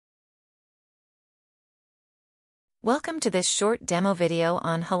Welcome to this short demo video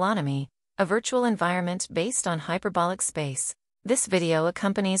on Holonomy, a virtual environment based on hyperbolic space. This video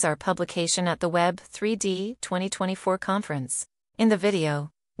accompanies our publication at the Web 3D 2024 conference. In the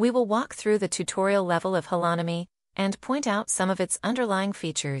video, we will walk through the tutorial level of Holonomy and point out some of its underlying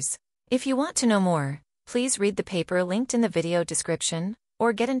features. If you want to know more, please read the paper linked in the video description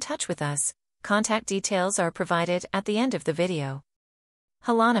or get in touch with us. Contact details are provided at the end of the video.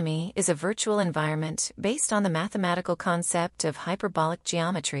 Holonomy is a virtual environment based on the mathematical concept of hyperbolic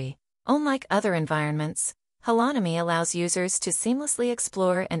geometry. Unlike other environments, Holonomy allows users to seamlessly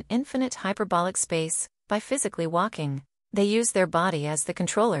explore an infinite hyperbolic space by physically walking. They use their body as the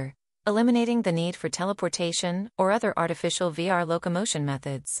controller, eliminating the need for teleportation or other artificial VR locomotion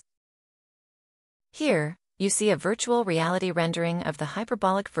methods. Here, you see a virtual reality rendering of the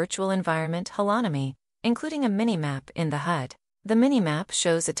hyperbolic virtual environment Holonomy, including a minimap in the HUD. The minimap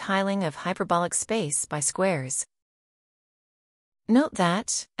shows a tiling of hyperbolic space by squares. Note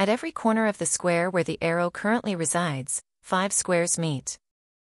that, at every corner of the square where the arrow currently resides, 5 squares meet.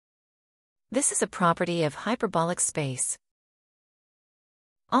 This is a property of hyperbolic space.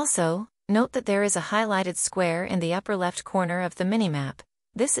 Also, note that there is a highlighted square in the upper left corner of the minimap.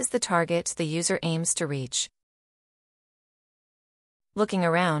 This is the target the user aims to reach. Looking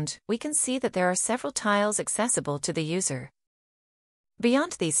around, we can see that there are several tiles accessible to the user.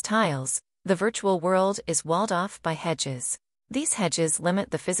 Beyond these tiles, the virtual world is walled off by hedges. These hedges limit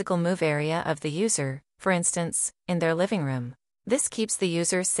the physical move area of the user, for instance, in their living room. This keeps the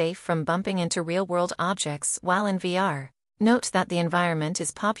user safe from bumping into real-world objects while in VR. Note that the environment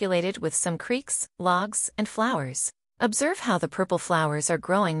is populated with some creeks, logs, and flowers. Observe how the purple flowers are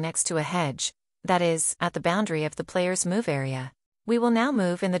growing next to a hedge, that is, at the boundary of the player's move area. We will now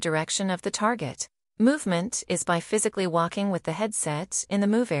move in the direction of the target. Movement is by physically walking with the headset in the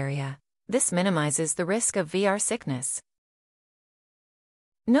move area. This minimizes the risk of VR sickness.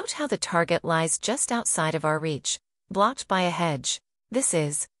 Note how the target lies just outside of our reach, blocked by a hedge. This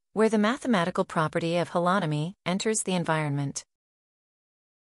is where the mathematical property of holonomy enters the environment.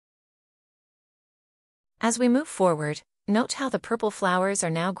 As we move forward, note how the purple flowers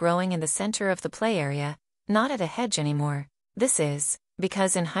are now growing in the center of the play area, not at a hedge anymore. This is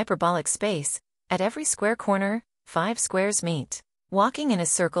because in hyperbolic space, at every square corner, 5 squares meet. Walking in a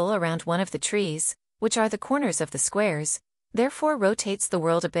circle around one of the trees, which are the corners of the squares, therefore rotates the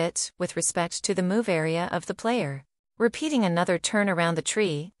world a bit with respect to the move area of the player. Repeating another turn around the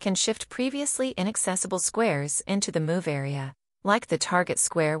tree can shift previously inaccessible squares into the move area, like the target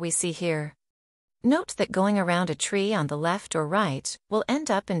square we see here. Note that going around a tree on the left or right will end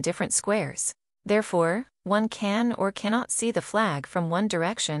up in different squares. Therefore, one can or cannot see the flag from one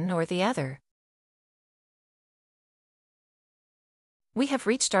direction or the other. We have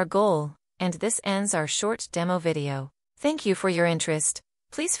reached our goal, and this ends our short demo video. Thank you for your interest.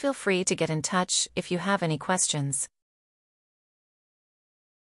 Please feel free to get in touch if you have any questions.